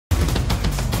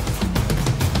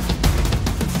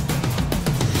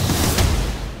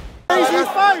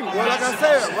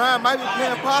Ryan might be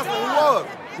playing possum. He was.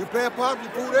 He playing possum.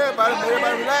 He fooled everybody, made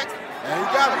everybody relax, and he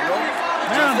got it, you know.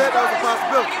 Just said that was a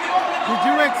possibility. Did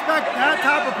you expect that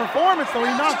type of performance, though? He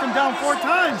knocked him down 4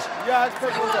 times. Yeah, I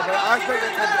expect that, man. I expect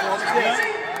that type of performance, yes.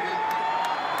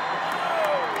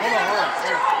 Hold on.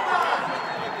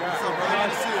 What's up, brother?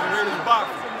 Nice to see you. Ready to box.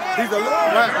 He's a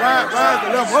Ryan's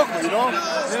a little hooker, you know?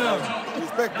 Yeah.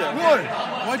 Respect that. Wood,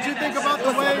 what'd you think about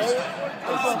the way?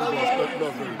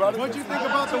 What'd you think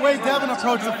about the way Devin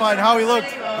approached the fight? How he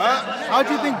looked? How'd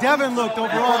you think Devin looked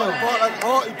overall?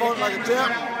 He fought like a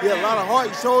champ. He had a lot of heart.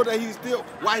 He showed that he's still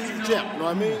why he's a champ. You know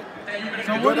what I mean?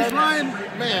 So what does Ryan?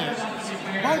 Man,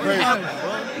 both you guys.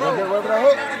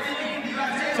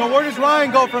 So where does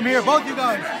Ryan go from here? Both you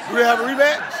guys. Do we have a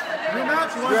rematch?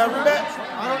 Rematch? Do we have a rematch?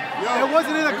 It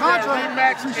wasn't in a contract.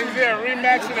 Rematch? Is there a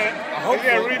rematch in it? I hope so.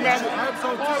 I hope so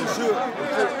too. It should.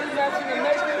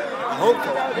 I hope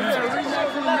so.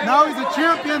 Now he's a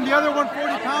champion. The other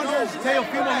 140-pounder is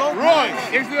Teofimo Lopez. Roy,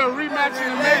 is there a rematch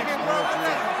in the next?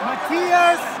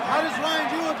 Matias, how does Ryan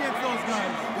do against those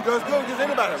guys? He does good against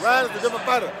anybody. Ryan is a different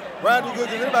fighter. Ryan does good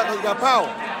against anybody because he got power.